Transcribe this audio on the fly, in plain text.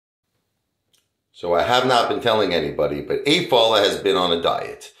So I have not been telling anybody, but Apefather has been on a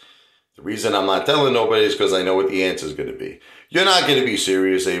diet. The reason I'm not telling nobody is because I know what the answer is going to be. You're not going to be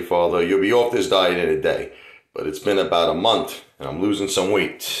serious, Apefather. You'll be off this diet in a day. But it's been about a month, and I'm losing some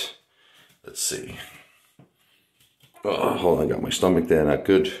weight. Let's see. Oh, hold on, I got my stomach there, not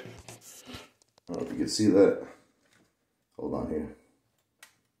good. I don't know if you can see that. Hold on here.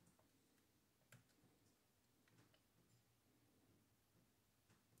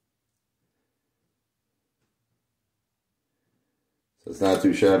 So it's not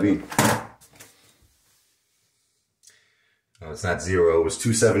too shabby. No, it's not zero. It was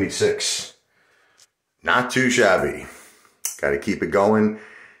 276. Not too shabby. Got to keep it going.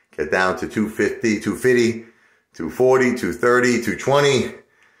 Get down to 250, 250. 240, 230, 220,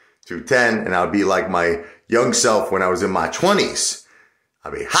 210, and I'll be like my young self when I was in my 20s.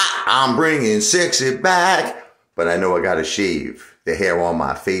 I'll be hot, I'm bringing sexy back, but I know I gotta shave the hair on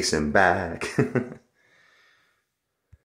my face and back.